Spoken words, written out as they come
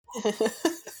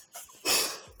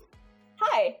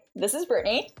Hi, this is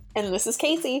Brittany. And this is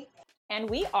Casey. And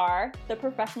we are the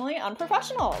Professionally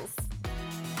Unprofessionals.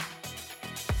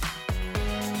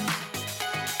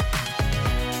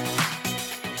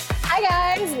 Hi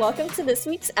guys, welcome to this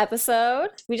week's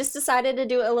episode. We just decided to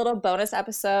do a little bonus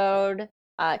episode.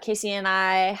 Casey and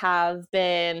I have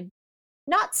been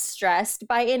not stressed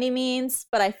by any means,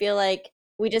 but I feel like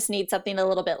we just need something a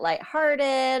little bit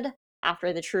lighthearted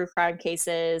after the true crime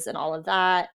cases and all of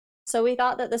that. So we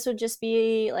thought that this would just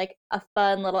be like a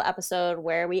fun little episode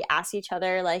where we ask each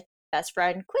other like best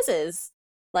friend quizzes,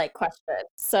 like questions.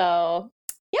 So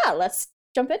yeah, let's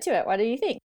jump into it. What do you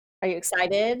think? Are you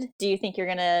excited? Do you think you're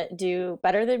gonna do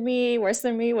better than me, worse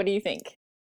than me? What do you think?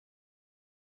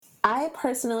 I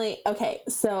personally,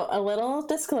 so a little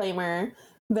disclaimer.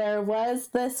 There was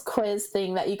this quiz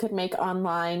thing that you could make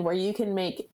online where you can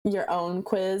make your own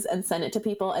quiz and send it to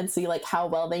people and see like how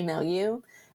well they know you.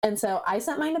 And so I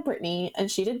sent mine to Brittany and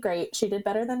she did great. She did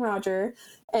better than Roger.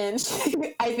 And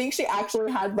I think she actually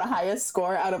had the highest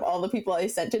score out of all the people I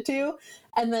sent it to.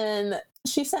 And then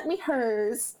she sent me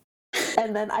hers.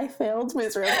 And then I failed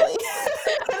miserably. And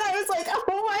I was like,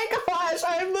 oh my gosh,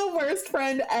 I'm the worst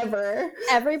friend ever.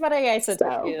 Everybody I sent it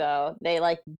to, though, they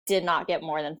like did not get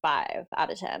more than 5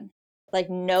 out of 10. Like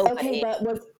nobody. Okay,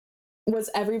 but was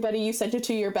everybody you sent it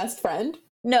to your best friend?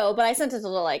 No, but I sent it to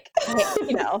like,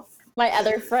 my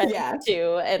other friend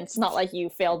too. And it's not like you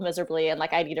failed miserably and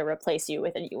like I need to replace you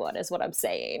with a new one is what I'm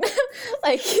saying.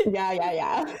 Like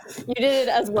Yeah. You did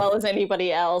as well as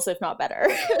anybody else, if not better.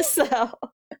 So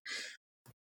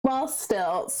well,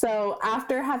 still, so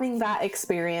after having that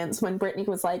experience, when Brittany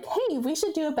was like, hey, we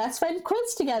should do a best friend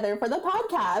quiz together for the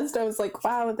podcast, I was like,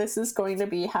 wow, this is going to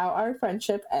be how our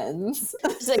friendship ends.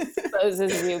 Just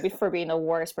exposes you for being the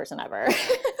worst person ever.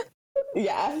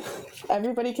 Yeah.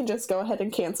 Everybody can just go ahead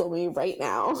and cancel me right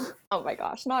now. Oh my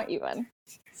gosh, not even.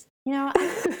 I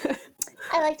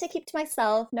like to keep to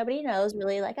myself. Nobody knows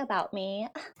really like about me.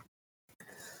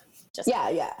 Just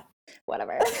yeah.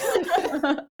 Whatever.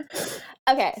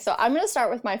 Okay, so I'm going to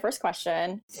start with my first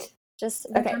question.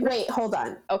 Wait, hold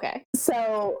on. Okay.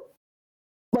 So,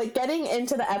 like, getting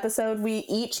into the episode, we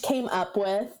each came up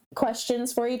with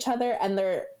questions for each other, and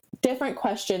they're different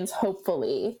questions,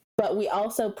 hopefully, but we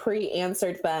also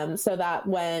pre-answered them so that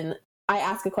when I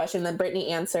ask a question, then Brittany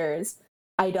answers,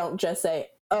 I don't just say,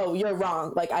 oh, you're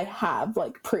wrong. Like, I have,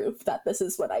 like, proof that this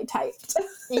is what I typed.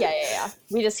 Yeah.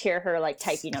 We just hear her, like,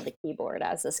 typing on the keyboard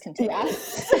as this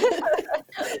continues.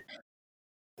 Yeah.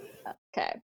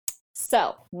 Okay.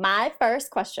 So, my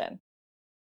first question.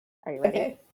 Are you ready?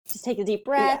 Okay. Just take a deep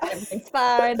breath. Yeah. Everything's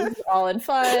fine. This is all in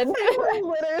fun. I'm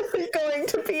literally going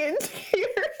to be in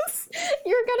tears.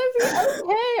 You're going to be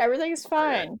okay. Everything's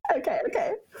fine.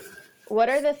 Okay. What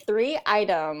are the 3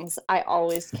 items I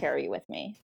always carry with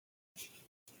me?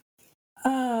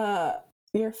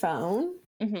 Your phone.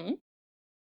 Mm-hmm.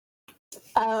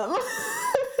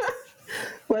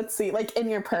 Let's see, like in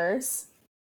your purse?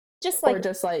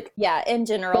 Yeah, in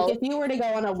general. Like if you were to go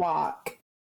on a walk.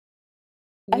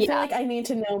 I feel like I need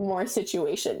to know more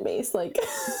situation based. Like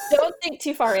don't think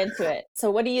too far into it.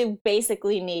 So what do you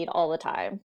basically need all the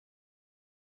time?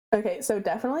 Okay, so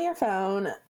definitely your phone.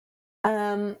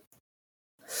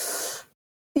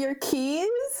 Your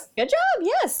keys. Good job.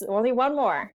 Yes. Only one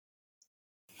more.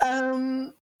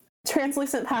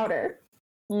 Translucent powder.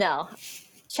 No.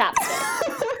 Chapstick.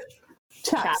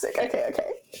 Chapstick.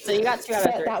 Okay. So you got 2 out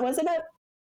of 3. That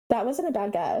wasn't a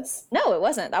bad guess. No, it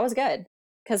wasn't. That was good.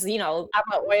 Because, I'm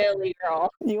an oily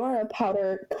girl. You are a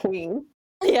powder queen.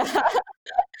 Yeah.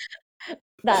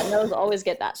 That nose always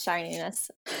get that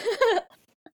shininess.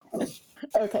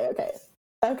 Okay.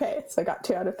 So I got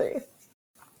 2 out of 3.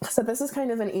 So this is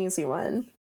kind of an easy one.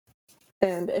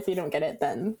 And if you don't get it,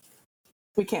 then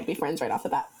we can't be friends right off the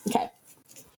bat. Okay.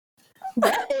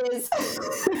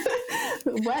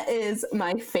 What is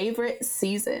my favorite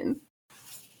season?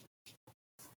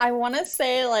 I want to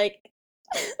say, like,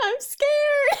 I'm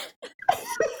scared.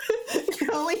 You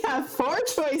only have 4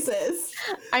 choices.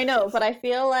 I know, but I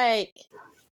feel like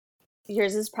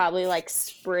yours is probably, like,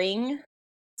 spring,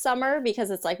 summer,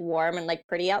 because it's, like, warm and, like,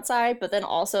 pretty outside. But then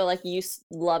also, like, you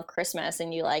love Christmas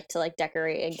and you like to, like,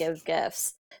 decorate and give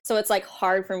gifts. So it's, like,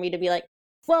 hard for me to be like,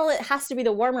 well, it has to be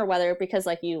the warmer weather because,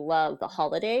 like, you love the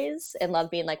holidays and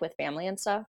love being, like, with family and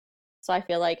stuff. So I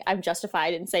feel like I'm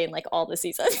justified in saying, like, all the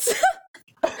seasons.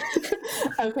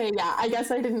 Okay, yeah. I guess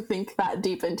I didn't think that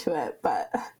deep into it,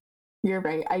 but you're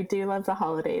right. I do love the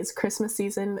holidays. Christmas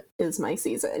season is my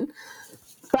season.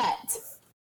 But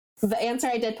the answer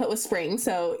I did put was spring,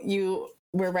 so you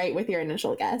were right with your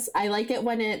initial guess. I like it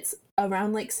when it's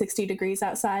around like 60 degrees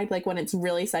outside, like when it's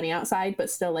really sunny outside, but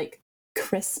still like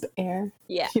crisp air.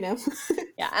 Yeah. You know?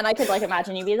 Yeah. And I could like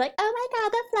imagine you be like, oh my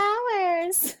God, the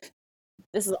flowers.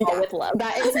 This is all with love.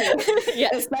 That is me. Yeah.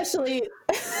 Especially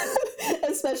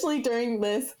during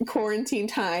this quarantine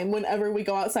time, whenever we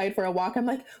go outside for a walk, I'm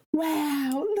like,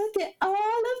 wow, look at all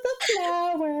of the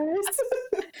flowers.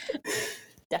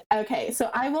 Okay,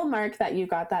 so I will mark that you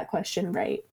got that question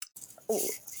right. Ooh.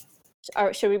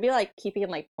 Or should we be like keeping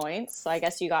like points? So I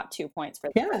guess you got 2 points for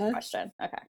the first question.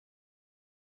 Okay.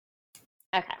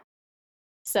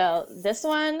 So this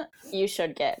one you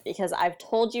should get because I've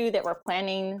told you that we're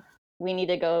planning. We need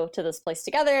to go to this place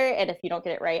together, and if you don't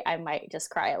get it right, I might just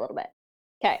cry a little bit.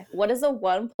 Okay, what is the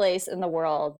one place in the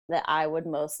world that I would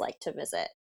most like to visit?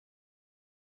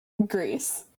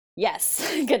 Greece. Yes,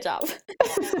 good job.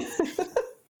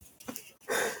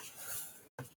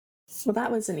 Well,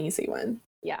 that was an easy one.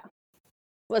 Yeah.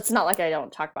 Well, it's not like I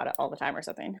don't talk about it all the time or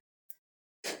something.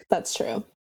 That's true.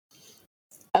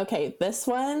 Okay, this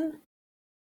one,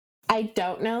 I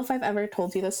don't know if I've ever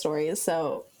told you the story,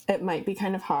 so it might be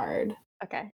kind of hard.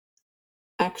 Okay.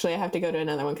 Actually, I have to go to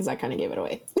another one because I kind of gave it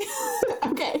away.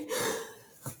 Okay.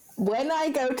 When I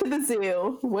go to the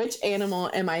zoo, which animal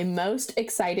am I most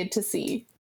excited to see?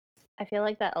 I feel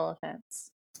like the elephants.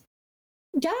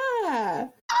 Yeah.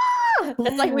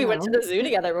 It's like we went to the zoo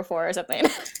together before or something.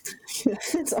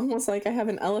 It's almost like I have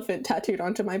an elephant tattooed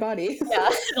onto my body. Yeah,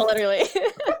 literally.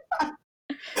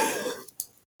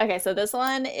 Okay, so this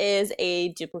one is a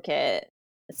duplicate.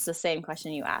 It's the same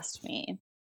question you asked me.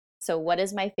 So what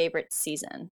is my favorite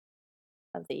season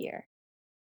of the year?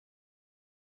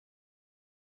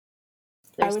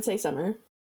 I would say summer.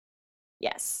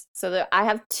 Yes. So I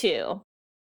have 2,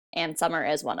 and summer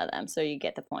is one of them, so you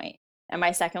get the point. And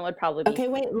my second would probably be... Okay,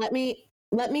 wait, let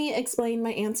me explain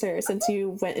my answer since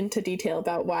you went into detail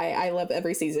about why I love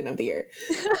every season of the year.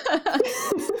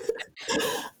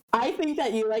 I think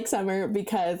that you like summer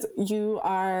because you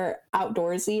are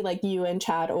outdoorsy. Like you and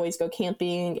Chad always go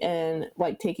camping and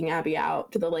like taking Abby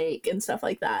out to the lake and stuff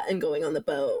like that and going on the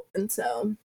boat. And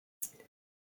so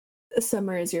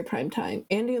summer is your prime time.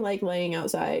 And you like laying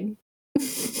outside.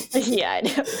 Yeah, I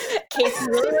know. Casey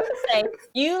really wants to say,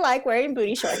 you like wearing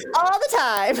booty shorts all the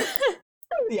time.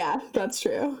 Yeah, that's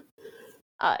true.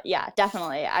 Yeah,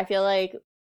 definitely. I feel like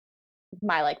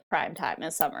my like prime time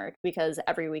is summer because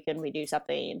every weekend we do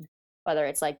something, whether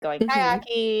it's like going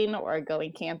kayaking or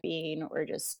going camping or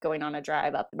just going on a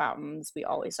drive up the mountains. We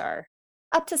always are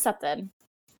up to something, and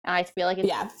I feel like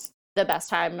it's the best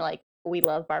time. Like we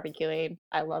love barbecuing.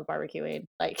 I love barbecuing.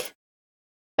 Like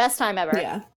best time ever.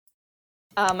 Yeah.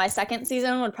 My second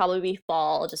season would probably be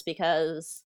fall, just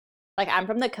because like I'm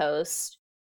from the coast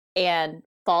and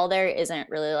fall there isn't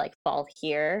really like fall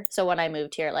here. So when I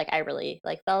moved here, like I really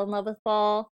like fell in love with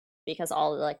fall because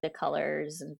all like the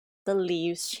colors and the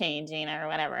leaves changing or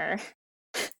whatever.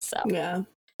 So yeah,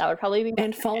 that would probably be.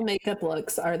 And fall makeup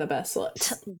looks are the best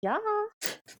looks. Yeah.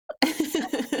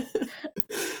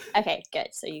 Okay, good.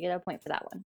 So you get a point for that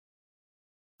one.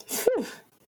 Whew.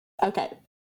 Okay.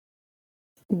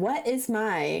 What is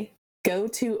my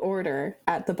go-to order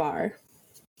at the bar?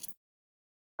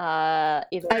 I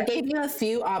gave you a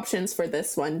few options for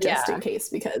this one just in case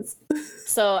because...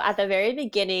 So at the very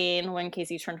beginning, when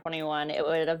Casey turned 21, it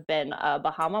would have been a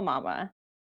Bahama Mama.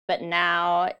 But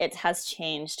now it has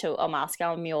changed to a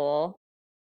Moscow Mule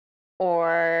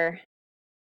or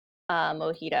a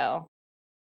mojito.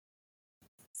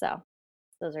 So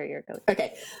those are your go-to.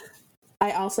 Okay.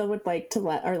 I also would like to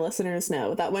let our listeners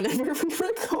know that whenever we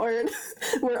record,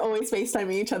 we're always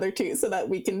FaceTiming each other too, so that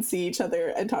we can see each other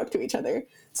and talk to each other,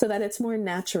 so that it's more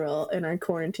natural in our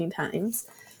quarantine times.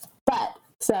 But,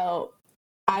 so,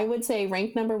 I would say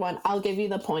rank number 1, I'll give you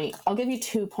the point. I'll give you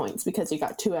 2 points because you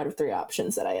got 2 out of 3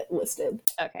 options that I listed.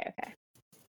 Okay.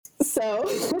 So,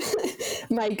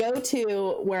 my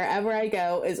go-to wherever I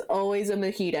go is always a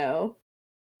mojito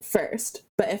first.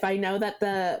 But if I know that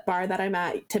the bar that I'm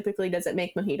at typically doesn't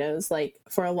make mojitos, like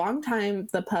for a long time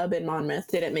the pub in Monmouth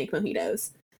didn't make mojitos,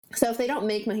 so if they don't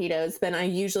make mojitos, then I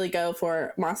usually go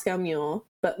for Moscow Mule.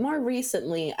 But more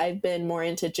recently I've been more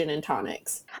into gin and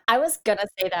tonics. I was gonna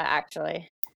say that actually.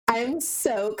 I'm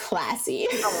so classy.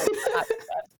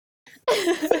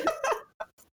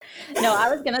 No,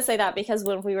 I was gonna say that because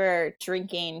when we were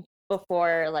drinking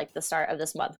before like the start of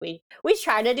this month, we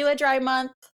tried to do a dry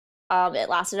month. It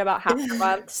lasted about half a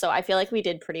month, so I feel like we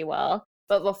did pretty well.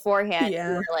 But beforehand,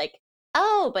 we were like,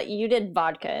 oh, but you did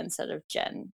vodka instead of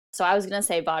gin. So I was going to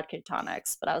say vodka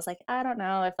tonics, but I was like, I don't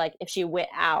know if she went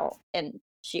out and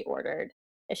she ordered,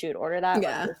 if she would order that,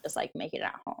 or just like make it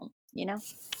at home, you know?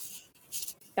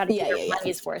 Gotta Yeah, get your yeah, yeah.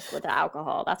 money's worth with the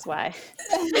alcohol. That's why.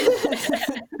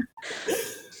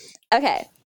 Okay.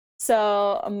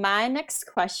 So my next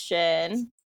question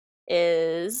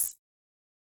is,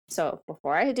 so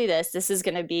before I do this, this is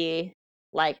gonna be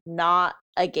like not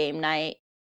a game night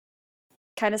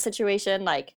kind of situation.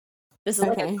 Like this is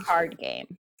like Okay. a card game.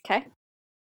 Okay.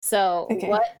 So Okay.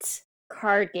 what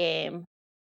card game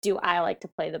do I like to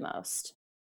play the most?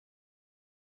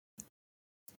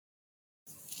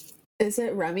 Is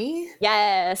it Rummy?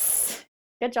 Yes.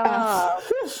 Good job.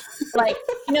 Like,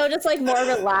 just like more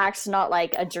relaxed, not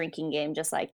like a drinking game,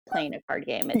 just like playing a card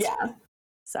game. It's Yeah.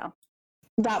 so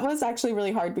That was actually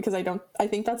really hard because I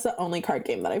think that's the only card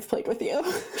game that I've played with you.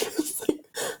 It's like,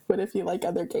 what if you like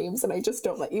other games and I just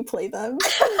don't let you play them?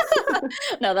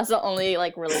 no, that's the only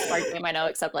like really card game I know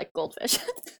except like Goldfish.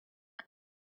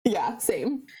 Yeah,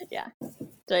 same. Yeah.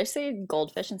 Did I say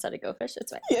Goldfish instead of Go Fish?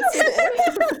 It's fine. Yes, you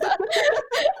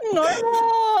did.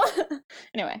 Normal.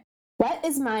 Anyway. What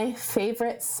is my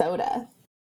favorite soda?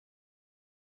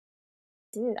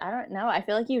 Dude, I don't know. I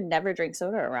feel like you never drink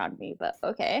soda around me, but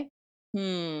okay.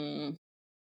 Okay,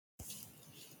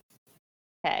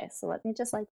 so let me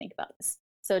just like think about this.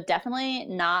 So definitely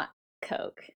not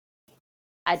Coke.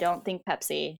 I don't think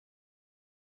Pepsi.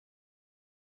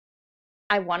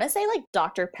 I want to say like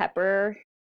Dr. Pepper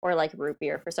or like root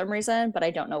beer for some reason, but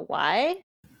I don't know why.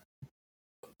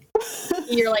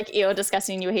 You're like, ew,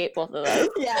 disgusting. You hate both of those.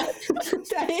 Yeah,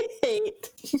 I hate.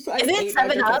 Is it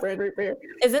 7-Up?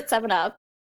 Is it 7-Up?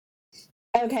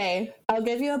 Okay, I'll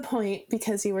give you a point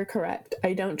because you were correct.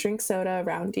 I don't drink soda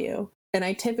around you, and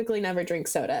I typically never drink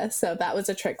soda, so that was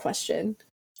a trick question.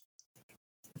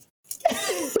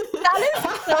 That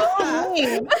is so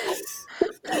mean.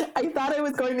 I thought I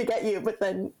was going to get you, but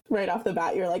then right off the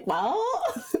bat, you're like, well,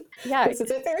 Yeah. this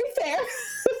isn't very fair.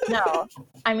 No.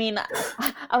 I mean,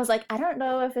 I was like, I don't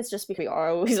know if it's just because we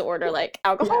always order like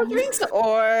alcohol drinks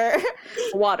or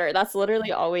water. That's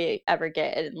literally all we ever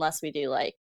get unless we do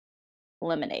like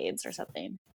lemonades or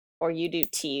something. Or you do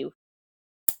tea.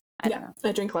 I don't know.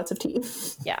 I drink lots of tea.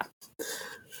 Yeah.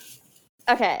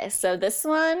 Okay, so this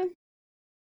one,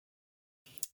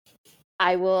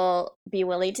 I will be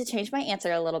willing to change my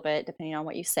answer a little bit depending on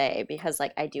what you say because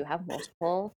like I do have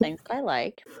multiple things that I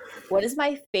like. What is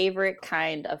my favorite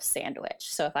kind of sandwich?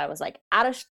 So if I was like at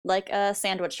a like a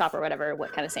sandwich shop or whatever,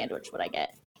 what kind of sandwich would I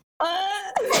get?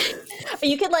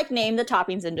 You could like name the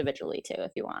toppings individually too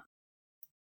if you want.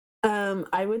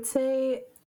 I would say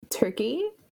turkey.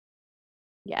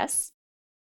 Yes.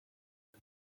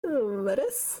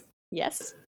 Lettuce.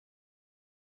 Yes.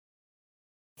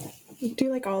 Do you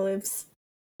like olives?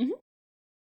 Mhm.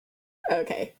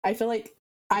 Okay. I feel like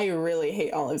I really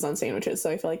hate olives on sandwiches, so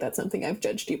I feel like that's something I've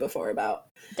judged you before about.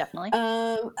 Definitely.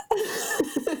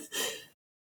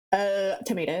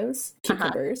 Tomatoes,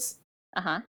 cucumbers.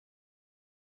 Uh-huh.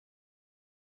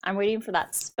 I'm waiting for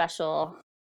that special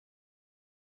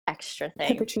extra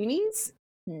thing. Pepperoncinis?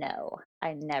 No,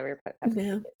 I never put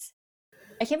pepperoncinis. No.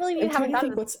 I can't believe you I'm haven't trying to gotten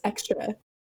think what's extra.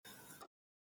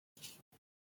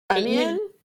 It usually- Onion?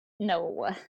 No.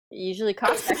 It usually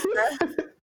costs extra.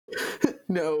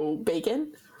 No.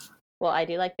 Bacon? Well, I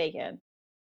do like bacon.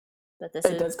 But this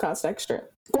It is does cost extra.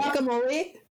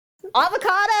 Guacamole?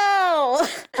 avocado!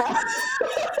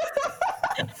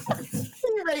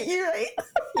 You're right.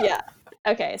 Yeah.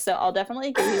 Okay, so I'll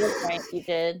definitely give you a point. You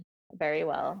did very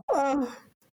well. Oh,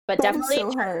 But that is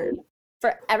definitely so hard.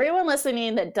 for everyone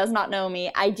listening that does not know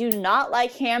me, I do not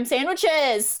like ham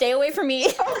sandwiches. Stay away from me.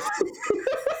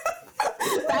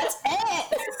 That's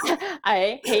it.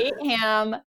 I hate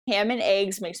ham. Ham and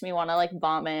eggs makes me want to like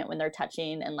vomit when they're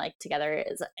touching and like together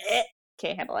is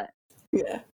can't handle it.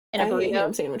 Yeah. And a I hate burrito,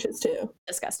 ham sandwiches too.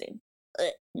 disgusting.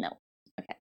 No.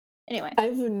 Okay. Anyway,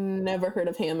 I've never heard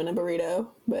of ham in a burrito,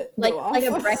 but like go off. like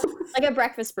a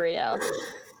breakfast burrito.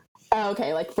 Oh,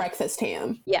 okay, like breakfast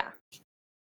ham. Yeah,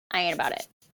 I ain't about it.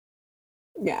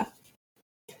 Yeah.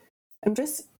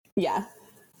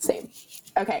 Same.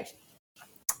 Okay.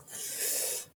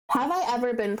 Have I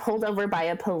ever been pulled over by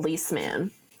a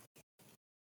policeman?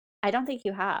 I don't think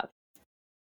you have.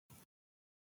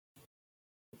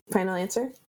 Final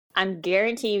answer? I'm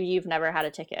guarantee you've never had a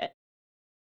ticket.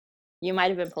 You might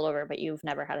have been pulled over, but you've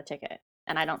never had a ticket.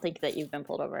 And I don't think that you've been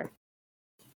pulled over.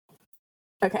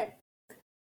 Okay.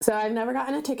 So I've never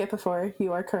gotten a ticket before.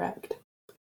 You are correct.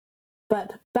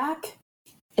 But back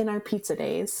in our pizza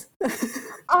days.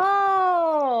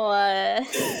 Oh,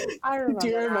 I remember. Do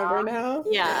you remember now?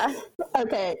 Yeah.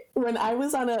 Okay. When I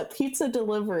was on a pizza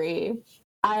delivery,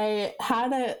 I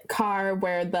had a car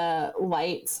where the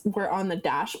lights were on the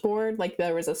dashboard, like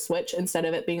there was a switch instead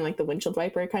of it being like the windshield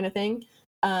wiper kind of thing.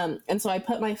 And so I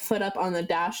put my foot up on the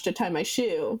dash to tie my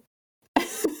shoe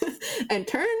and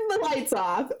turned the lights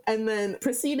off, and then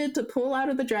proceeded to pull out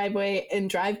of the driveway and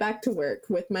drive back to work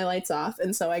with my lights off.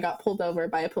 And so I got pulled over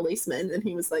by a policeman, and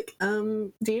he was like,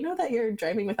 do you know that you're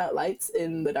driving without lights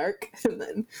in the dark? And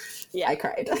then I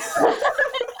cried.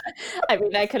 I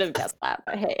mean, I could have guessed that,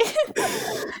 but hey.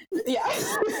 Yeah.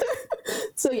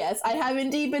 So yes, I have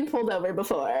indeed been pulled over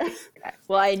before. Okay.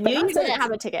 Well, I knew you didn't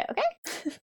have a ticket, okay?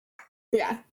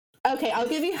 Yeah. Okay, I'll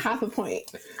give you half a point.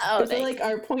 Oh, I feel like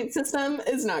our point system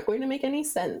is not going to make any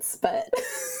sense, but...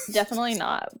 Definitely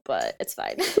not, but it's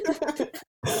fine.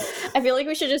 I feel like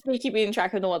we should just be keeping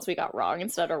track of the ones we got wrong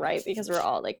instead of right, because we're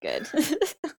all, like, good.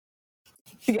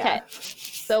 Yeah. Okay,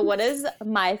 so what is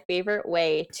my favorite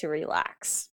way to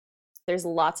relax? There's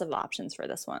lots of options for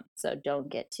this one, so don't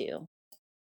get too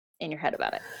in your head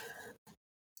about it.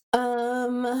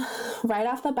 Right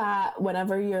off the bat,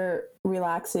 whenever you're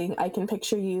relaxing, I can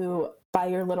picture you by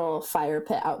your little fire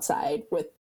pit outside with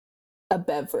a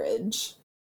beverage.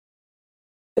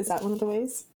 Is that one of the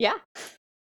ways? Yeah.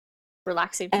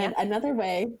 Relaxing. And another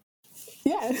way,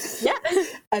 yeah.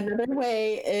 Another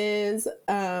way is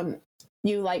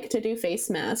you like to do face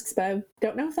masks, but I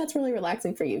don't know if that's really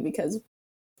relaxing for you because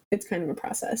it's kind of a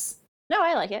process. No,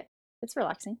 I like it. It's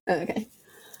relaxing. Okay.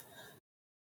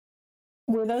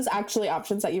 Were those actually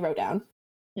options that you wrote down?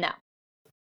 No.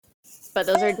 But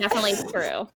those are definitely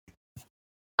true.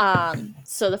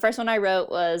 So the first one I wrote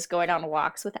was going on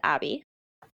walks with Abby.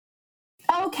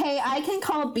 Okay, I can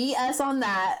call BS on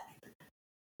that.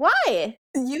 Why?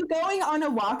 You going on a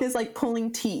walk is like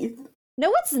pulling teeth.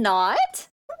 No, it's not.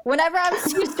 Whenever I'm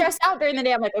too stressed out during the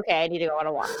day, I'm like, okay, I need to go on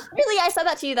a walk. Really, I said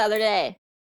that to you the other day.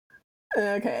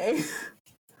 Okay.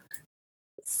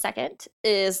 Second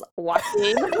is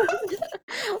watching,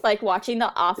 like watching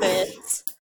The Office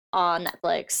on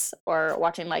Netflix or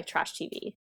watching like trash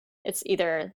TV. It's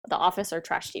either The Office or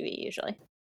trash TV usually.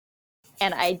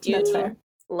 And I do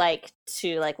like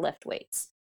to like lift weights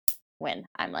when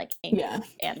I'm like angry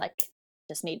and like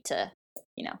just need to,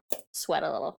 sweat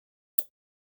a little.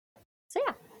 So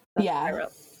yeah.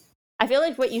 I feel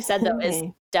like what you said though is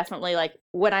definitely like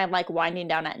when I'm like winding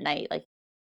down at night, like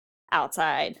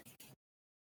outside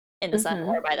in the sun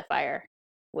or by the fire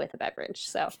with a beverage.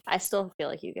 So I still feel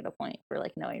like you get a point for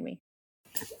like knowing me.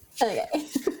 Okay.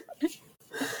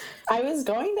 I was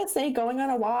going to say going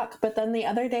on a walk, but then the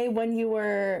other day when you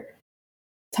were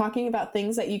talking about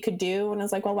things that you could do, and I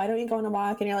was like, well, why don't you go on a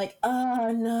walk? And you're like,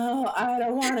 oh no, I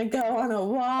don't want to go on a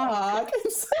walk.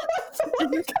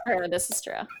 This is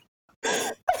true.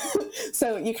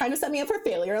 So you kind of set me up for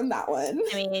failure on that one.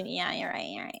 I mean, yeah, you're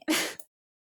right.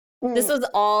 This was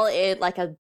all in like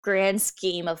a grand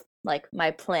scheme of like my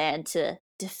plan to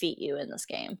defeat you in this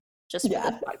game, just for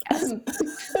this podcast.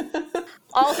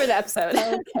 All for the episode.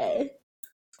 Okay.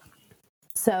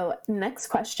 So next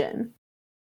question.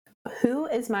 Who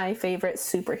is my favorite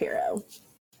superhero?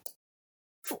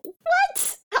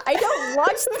 What? I don't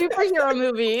watch superhero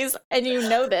movies, and you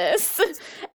know this.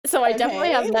 So I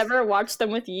definitely have never watched them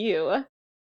with you.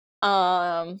 Okay,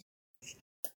 I'm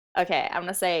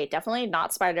gonna say definitely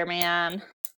not Spider-Man.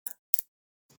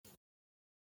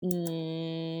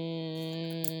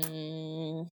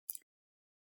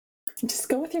 Just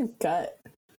go with your gut.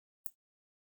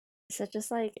 Is it just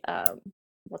like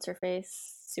what's her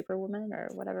face? Superwoman or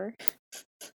whatever?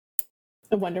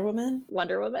 Wonder Woman?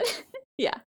 Wonder Woman?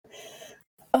 Yeah.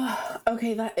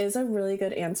 Okay, that is a really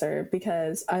good answer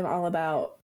because I'm all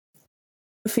about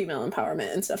female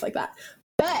empowerment and stuff like that.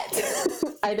 But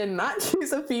I did not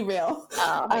choose a female.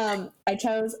 Oh, okay. I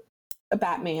chose a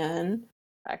Batman.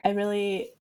 Okay. I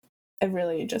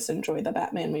really just enjoy the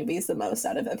Batman movies the most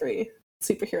out of every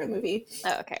superhero movie.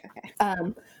 Oh, okay.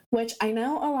 Which I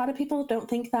know a lot of people don't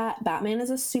think that Batman is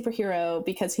a superhero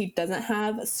because he doesn't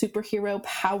have superhero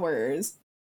powers,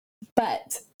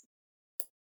 but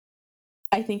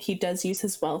I think he does use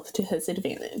his wealth to his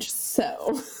advantage.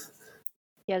 So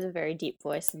he has a very deep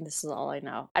voice, and this is all I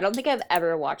know. I don't think I've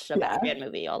ever watched a Batman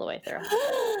movie all the way through.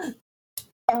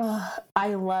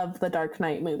 I love the Dark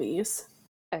Knight movies.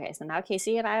 Okay, so now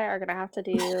Casey and I are gonna have to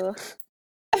do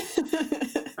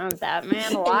a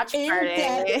Batman watch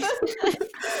party.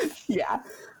 Yeah.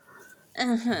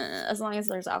 As long as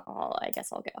there's alcohol, I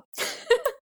guess I'll go.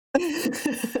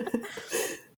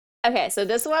 Okay, so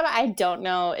this one I don't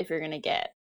know if you're gonna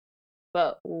get,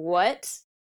 but what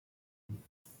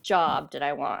job did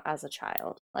I want as a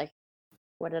child? Like,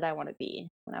 what did I want to be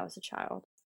when I was a child?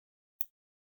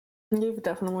 You've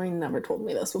definitely never told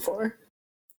me this before.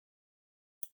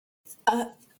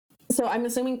 So I'm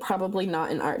assuming probably not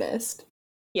an artist.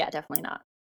 Yeah, definitely not.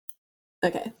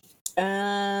 Okay.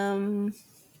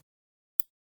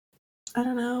 I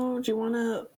don't know. Do you want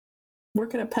to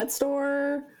work at a pet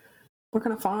store? Work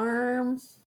on a farm?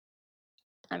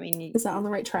 I mean, Is that on the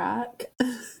right track?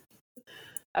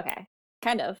 okay,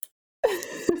 kind of.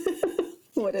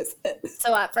 What is it?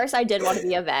 So at first I did want to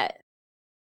be a vet.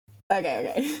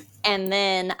 Okay. And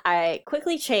then I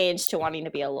quickly changed to wanting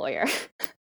to be a lawyer.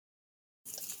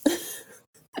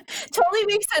 Totally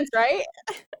makes sense, right?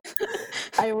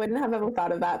 I wouldn't have ever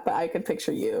thought of that, but I could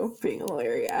picture you being a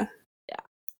lawyer, yeah.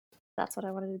 That's what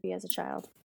I wanted to be as a child.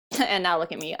 And now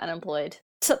look at me, unemployed.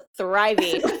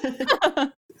 Thriving.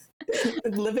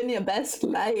 Living your best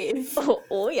life.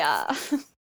 Oh yeah.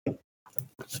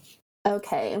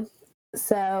 Okay.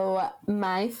 So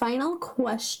my final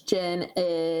question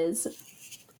is,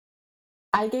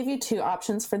 I gave you 2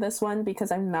 options for this one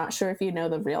because I'm not sure if you know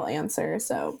the real answer,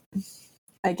 so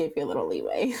I gave you a little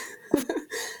leeway.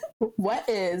 What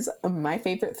is my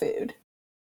favorite food?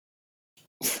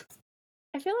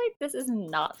 I feel like this is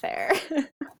not fair.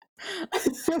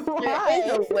 Why?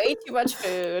 There is way too much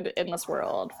food in this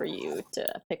world for you to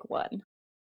pick one.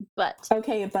 But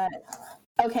Okay,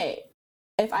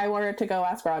 if I were to go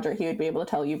ask Roger, he would be able to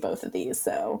tell you both of these,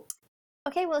 so.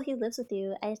 okay, well, he lives with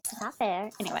you. It's not fair.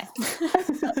 Anyway.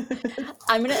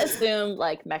 I'm gonna assume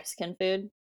like Mexican food.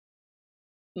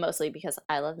 Mostly because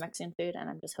I love Mexican food and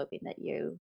I'm just hoping that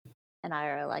you and I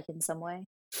are alike in some way.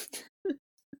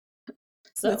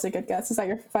 So That's a good guess. Is that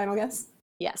your final guess?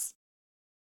 yes.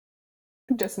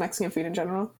 Just Mexican food in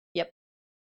general? Yep.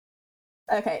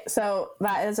 Okay, so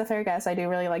that is a fair guess. I do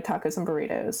really like tacos and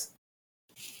burritos.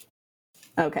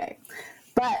 Okay.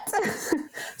 But,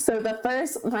 so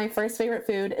my first favorite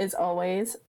food is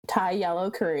always Thai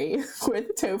yellow curry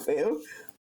with tofu.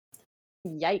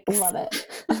 Yikes. Love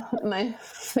it. My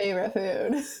favorite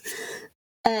food.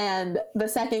 And the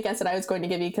second guess that I was going to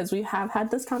give you, because we have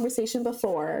had this conversation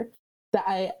before, that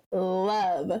I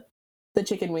love the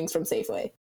chicken wings from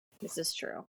Safeway. This is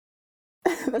true.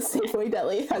 The Safeway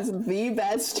deli has the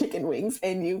best chicken wings,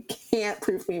 and you can't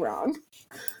prove me wrong.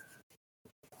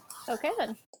 Okay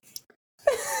then.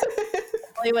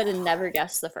 I would have never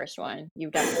guessed the first one.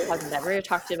 You definitely have never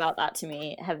talked about that to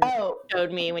me. Have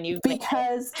showed me when you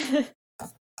because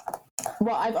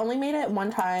well, I've only made it one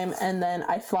time and then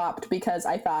I flopped because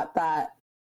I thought that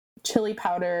chili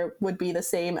powder would be the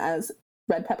same as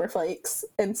red pepper flakes,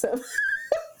 and so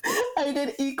I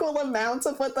did equal amounts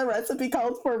of what the recipe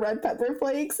called for red pepper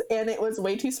flakes, and it was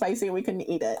way too spicy and we couldn't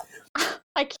eat it.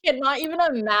 I cannot even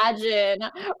imagine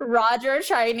Roger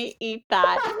trying to eat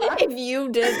that if you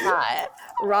did that.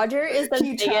 Roger is the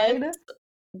biggest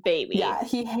baby. Yeah,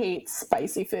 he hates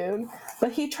spicy food,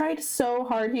 but he tried so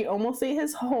hard. He almost ate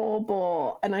his whole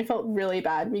bowl, and I felt really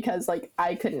bad because like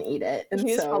I couldn't eat it, and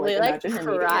he was so probably like imagine him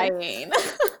crying.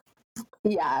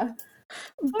 Yeah.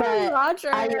 But Roger.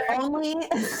 I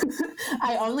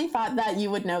only thought that you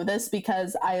would know this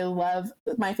because I love,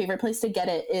 my favorite place to get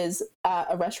it is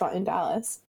a restaurant in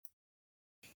Dallas.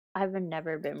 I've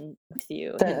never been with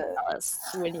you in Dallas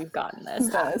when you've gotten this.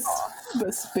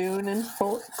 The Spoon and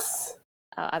Forks.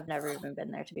 I've never even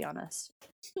been there, to be honest.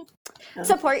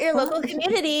 Support your local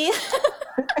community.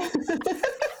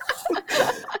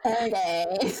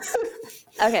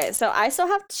 Okay, so I still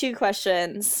have 2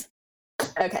 questions.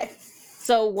 Okay.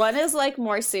 So one is like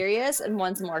more serious and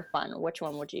one's more fun. Which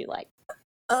one would you like?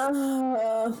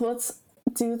 Let's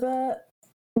do the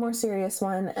more serious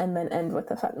one and then end with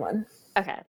the fun one.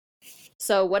 Okay.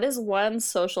 So what is one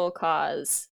social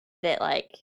cause that like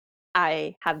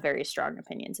I have very strong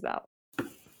opinions about?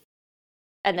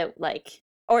 And that like,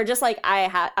 or just like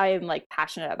I am like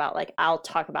passionate about, like I'll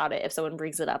talk about it if someone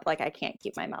brings it up, like I can't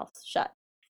keep my mouth shut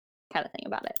kind of thing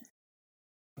about it.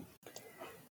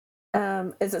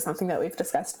 Is it something that we've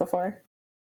discussed before?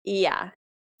 Yeah.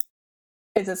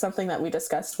 Is it something that we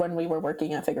discussed when we were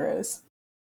working at Figaro's?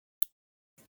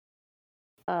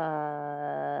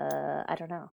 I don't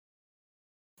know.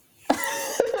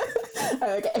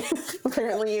 Okay.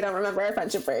 Apparently you don't remember our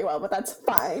friendship very well, but that's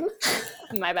fine.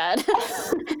 My bad.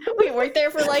 We worked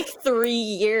there for like 3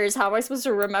 years. How am I supposed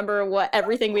to remember what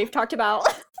everything we've talked about?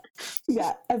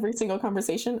 Yeah, every single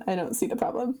conversation. I don't see the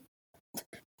problem.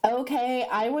 Okay,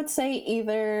 I would say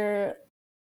either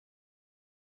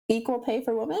equal pay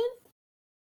for women?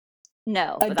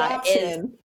 No.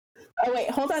 Adoption. Oh,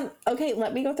 wait, hold on. Okay,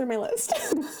 let me go through my list.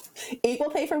 Equal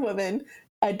pay for women,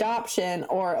 adoption,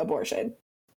 or abortion.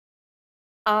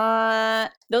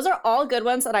 Those are all good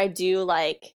ones that I do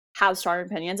like have strong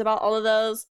opinions about all of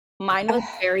those. Mine was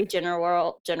very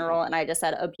general, and I just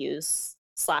said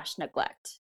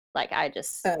abuse/neglect. Like I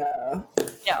just, So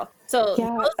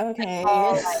yeah, okay.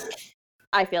 All, like,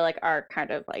 I feel like are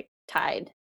kind of like tied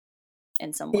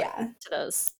in some way to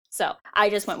those So I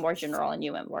just went more general and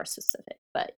you went more specific.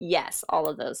 But yes, all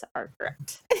of those are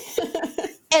correct.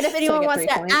 And if anyone wants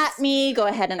to at me, go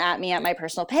ahead and at me at my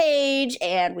personal page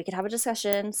and we could have a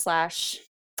discussion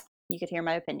 / you could hear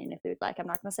my opinion if you would like. I'm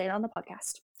not going to say it on the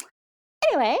podcast.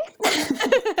 Anyway.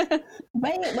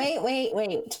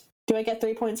 Wait. Do I get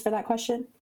 3 points for that question?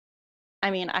 I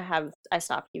mean, I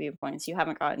stopped giving points. You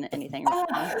haven't gotten anything wrong,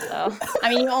 so. I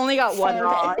mean, you only got one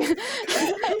wrong.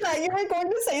 I thought you were going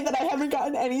to say that I haven't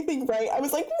gotten anything right. I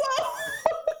was like, whoa!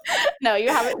 No, you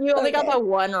haven't. You only got the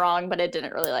one wrong, but it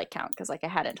didn't really like count because like I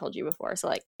hadn't told you before. So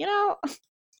like,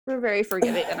 we're very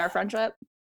forgiving in our friendship.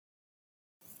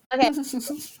 Okay,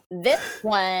 this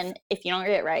one, if you don't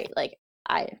get it right, like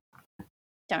I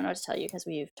don't know what to tell you because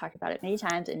we've talked about it many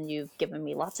times and you've given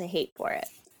me lots of hate for it.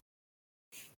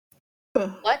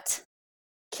 What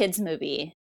kids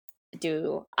movie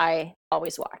do I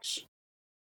always watch?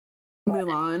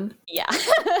 Mulan. Yeah.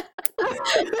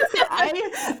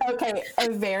 Okay, a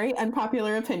very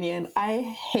unpopular opinion. I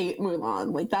hate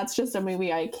Mulan. Like, that's just a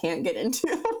movie I can't get into.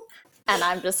 And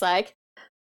I'm just like,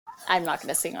 I'm not going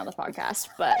to sing on the podcast,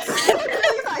 but...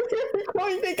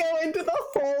 I'm going to go into the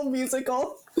whole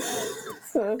musical.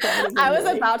 So I was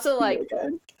about to, like,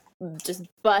 just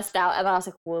bust out, and I was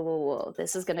like, whoa,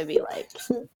 this is going to be, like,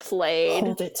 played.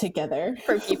 Hold it together.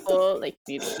 For people, like,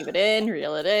 you need to keep it in,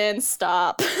 reel it in,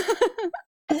 stop.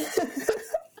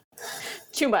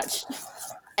 Too much.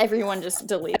 Everyone just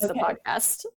deletes the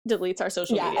podcast, deletes our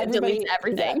social media, deletes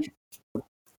everything. Yeah.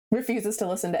 Refuses to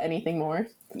listen to anything more.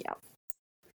 Yeah.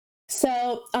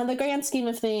 So, on the grand scheme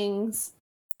of things,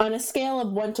 on a scale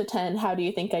of 1 to 10, how do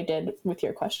you think I did with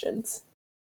your questions?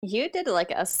 You did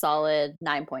like a solid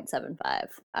 9.75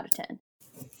 out of 10.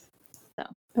 So.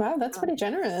 Wow, that's pretty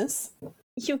generous.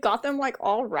 You got them like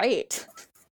all right.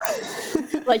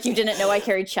 Like you didn't know I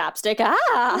carried chapstick.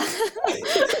 Ah!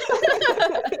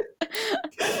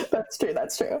 That's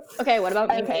true. Okay, what about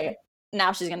me? Okay.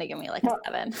 Now she's gonna give me like a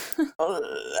 7.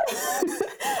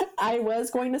 I was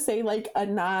going to say like a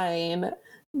 9,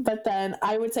 but then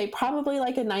I would say probably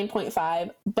like a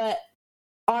 9.5, but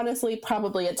honestly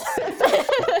probably a 10.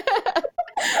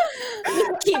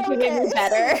 Keep giving me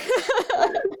better.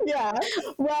 Yeah.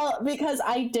 Well, because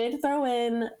I did throw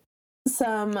in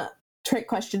some trick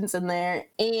questions in there,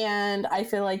 and I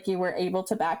feel like you were able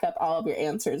to back up all of your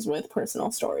answers with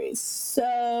personal stories.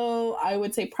 So I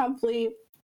would say probably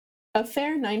a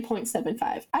fair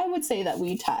 9.75. I would say that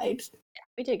we tied. Yeah,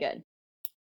 we did good.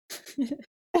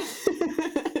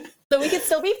 So we can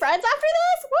still be friends after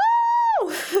this?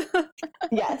 Woo!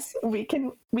 Yes, we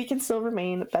can still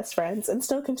remain best friends and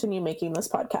still continue making this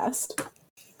podcast.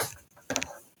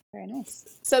 Very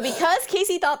nice. So because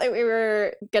Casey thought that we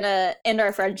were gonna end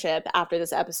our friendship after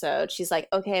this episode, she's like,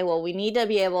 okay, well, we need to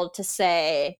be able to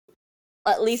say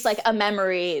at least like a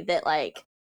memory that like,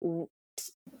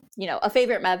 a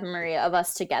favorite memory of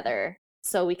us together.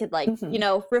 So we could like,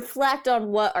 reflect on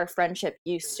what our friendship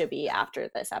used to be after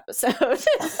this episode.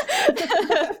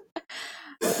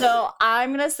 So I'm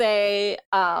going to say,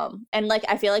 and like,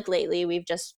 I feel like lately we've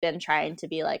just been trying to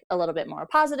be like a little bit more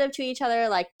positive to each other,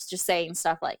 like just saying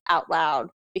stuff like out loud,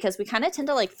 because we kind of tend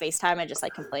to like FaceTime and just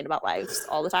like complain about lives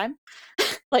all the time.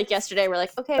 Like yesterday, we're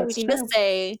like, okay, we need to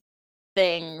say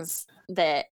things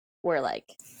that we're like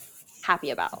happy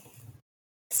about.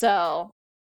 So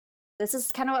this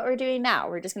is kind of what we're doing now.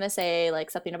 We're just going to say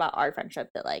like something about our friendship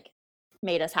that like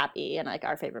made us happy and like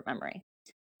our favorite memory.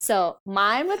 So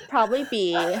mine would probably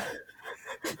be...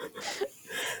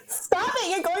 Stop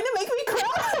it! You're going to make me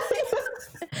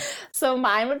cry! So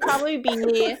mine would probably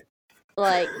be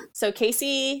like... So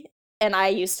Casey and I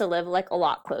used to live like a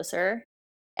lot closer.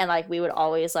 And like we would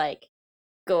always like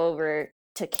go over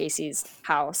to Casey's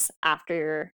house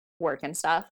after work and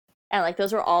stuff. And like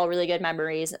those were all really good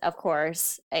memories, of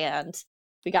course. And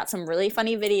we got some really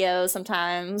funny videos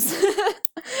sometimes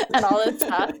and all this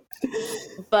stuff.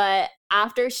 But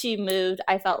after she moved,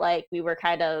 I felt like we were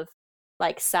kind of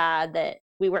like sad that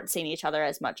we weren't seeing each other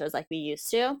as much as like we used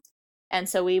to. And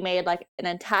so we made like an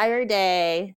entire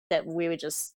day that we would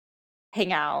just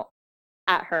hang out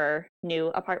at her new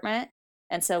apartment.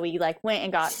 And so we like went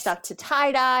and got stuff to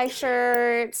tie-dye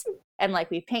shirts and like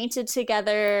we painted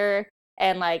together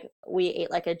and like we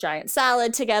ate like a giant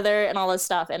salad together and all this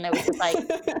stuff. And it was just like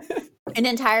an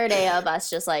entire day of us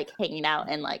just like hanging out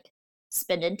and like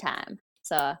spending time.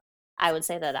 So I would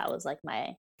say that was like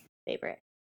my favorite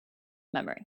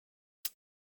memory.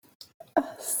 Oh,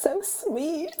 so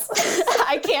sweet.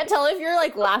 I can't tell if you're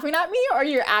like laughing at me or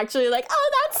you're actually like,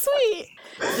 oh, that's sweet.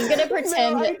 I'm gonna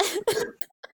pretend.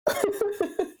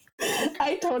 No,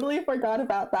 I totally forgot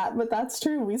about that, but that's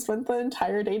true. We spent the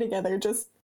entire day together just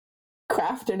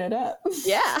crafting it up.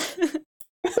 Yeah.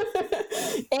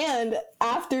 And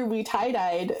after we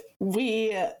tie-dyed,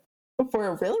 we, for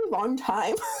a really long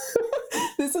time,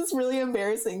 this is really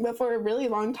embarrassing, but for a really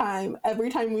long time, every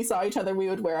time we saw each other, we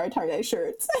would wear our tie-dye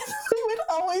shirts. We would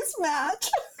always match.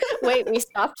 Wait, we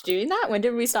stopped doing that? When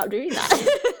did we stop doing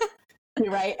that?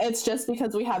 You're right. It's just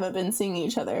because we haven't been seeing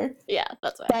each other. Yeah,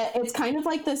 that's why. But it's kind of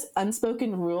like this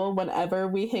unspoken rule. Whenever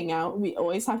we hang out, we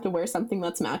always have to wear something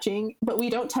that's matching, but we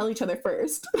don't tell each other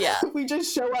first. Yeah. We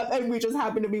just show up and we just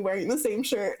happen to be wearing the same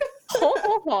shirt.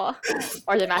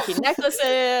 Or the matching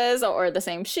necklaces, or the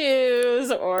same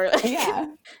shoes, or Yeah.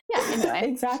 Yeah, anyway.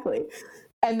 Exactly.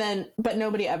 And then, but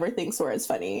nobody ever thinks we're as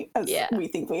funny as we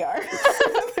think we are.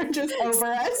 They're just over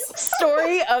us.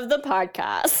 Story of the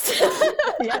podcast.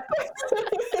 Yep.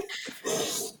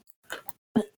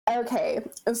 Okay,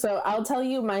 so I'll tell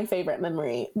you my favorite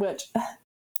memory, which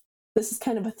this is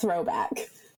kind of a throwback.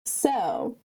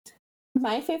 So,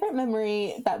 my favorite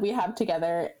memory that we have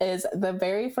together is the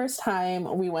very first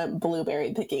time we went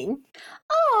blueberry picking.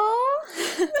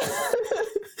 Oh.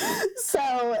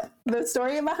 So the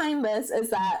story behind this is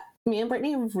that me and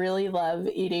Brittany really love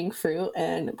eating fruit,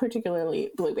 and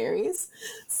particularly blueberries.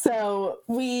 So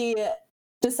we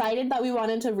decided that we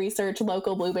wanted to research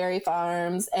local blueberry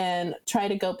farms and try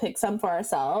to go pick some for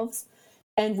ourselves.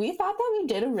 And we thought that we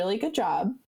did a really good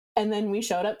job. And then we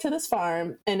showed up to this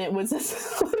farm, and it was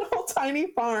this little tiny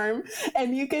farm.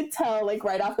 And you could tell, like,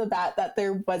 right off the bat that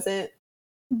there wasn't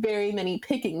very much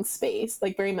picking space.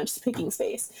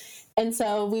 And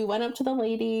so we went up to the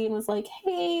lady and was like,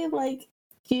 hey, like,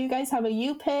 do you guys have a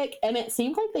U-pick? And it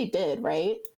seemed like they did,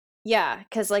 right? Yeah,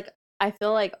 because, like, I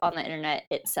feel like on the internet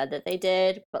it said that they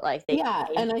did, but, like, they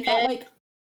and I thought, like,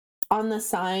 on the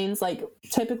signs, like,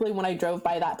 typically when I drove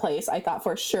by that place, I thought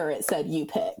for sure it said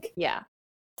U-pick. Yeah.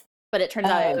 But it turns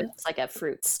out it was like a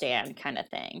fruit stand kind of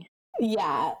thing.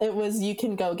 Yeah, it was, you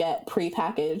can go get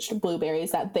pre-packaged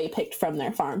blueberries that they picked from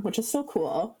their farm, which is so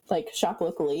cool. Like, shop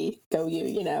locally, go you,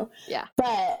 you know? Yeah.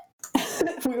 But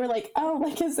we were like, oh,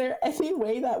 like, is there any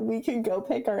way that we can go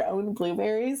pick our own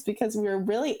blueberries? Because we were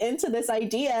really into this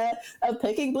idea of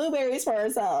picking blueberries for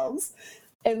ourselves.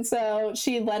 And so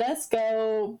she let us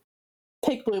go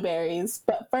pick blueberries.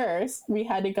 But first, we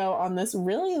had to go on this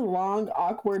really long,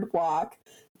 awkward walk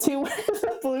to where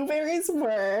the blueberries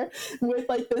were, with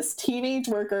like this teenage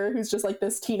worker who's just like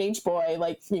this teenage boy,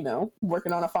 like, you know,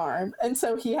 working on a farm. And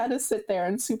so he had to sit there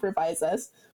and supervise us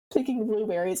picking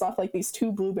blueberries off like these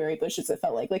 2 blueberry bushes. It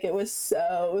felt like it was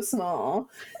so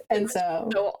small. And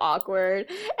so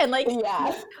awkward. And like,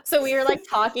 yeah, so we were like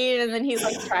talking, and then he's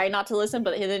like trying not to listen,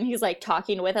 but then he's like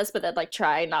talking with us, but then like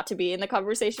trying not to be in the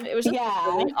conversation. It was just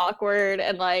really awkward.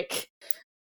 And like,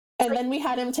 and then we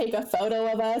had him take a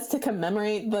photo of us to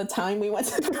commemorate the time we went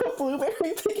to go blueberry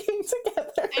picking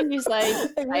together. And he's like,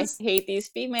 I hate these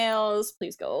females.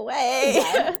 Please go away.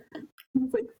 Yeah.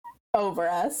 He's like, over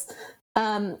us.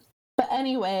 But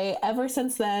anyway, ever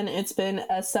since then, it's been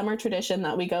a summer tradition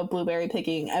that we go blueberry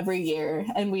picking every year.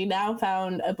 And we now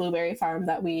found a blueberry farm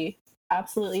that we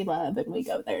absolutely love, and we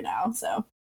go there now. So,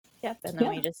 yep. And then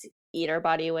we just eat our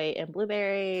body weight in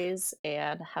blueberries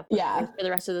and have blueberries for the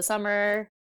rest of the summer.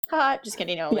 Just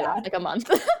kidding, like a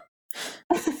month.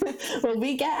 Well,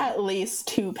 we get at least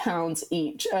 2 pounds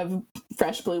each of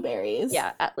fresh blueberries.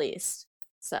 Yeah, at least.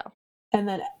 So. And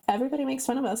then everybody makes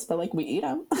fun of us, but like we eat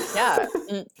them. Yeah.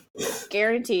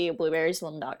 Guarantee blueberries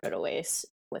will not go to waste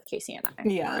with Casey and I.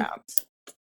 Yeah. Around.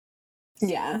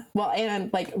 Yeah. Well,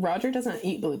 and like Roger doesn't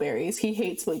eat blueberries. He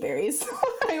hates blueberries.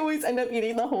 I always end up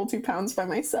eating the whole 2 pounds by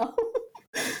myself.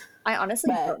 I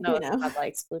honestly don't know if Todd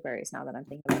likes blueberries now that I'm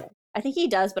thinking about it. I think he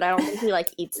does, but I don't think he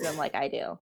like eats them like I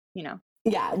do, you know?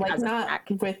 Yeah, like not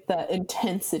with the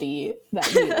intensity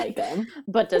that you like them.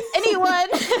 But does anyone?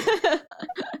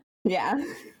 Yeah.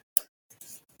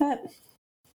 But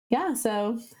yeah,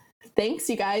 so thanks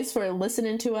you guys for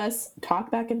listening to us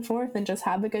talk back and forth and just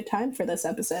have a good time for this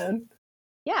episode.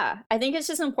 Yeah, I think it's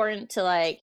just important to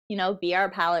like, you know, be our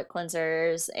palate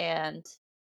cleansers, and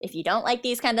if you don't like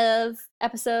these kind of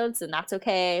episodes, then that's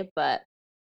okay, but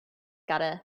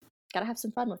gotta have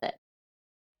some fun with it.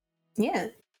 Yeah.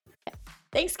 Okay.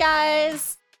 Thanks,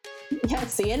 guys. Yeah,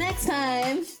 see you next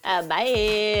time.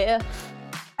 Bye.